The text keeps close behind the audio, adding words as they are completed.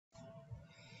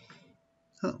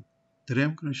Today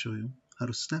I'm going to show you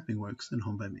how snapping works in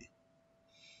HomeByMe.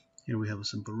 Here we have a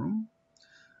simple room.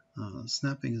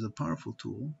 Snapping is a powerful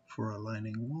tool for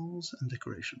aligning walls and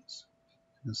decorations.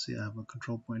 You can see I have a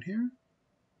control point here,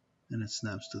 and it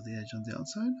snaps to the edge on the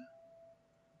outside.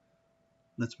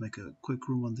 Let's make a quick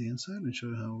room on the inside and show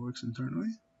you how it works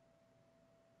internally.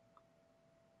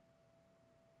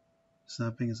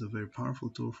 Snapping is a very powerful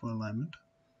tool for alignment,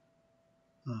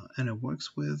 and it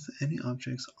works with any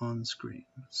objects on screen.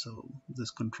 So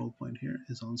this control point here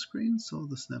is on screen, so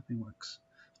the snapping works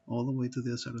all the way to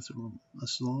the other side of the room,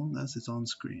 as long as it's on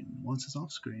screen. Once it's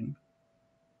off screen,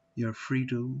 you're free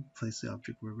to place the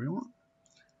object wherever you want.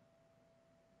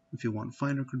 If you want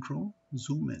finer control,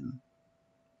 zoom in.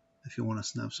 If you want to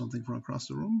snap something from across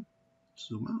the room,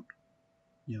 zoom out.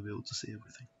 You'll be able to see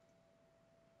everything.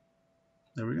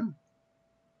 There we go.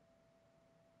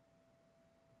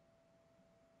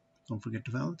 Don't forget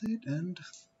to validate, and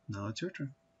now it's your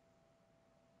turn.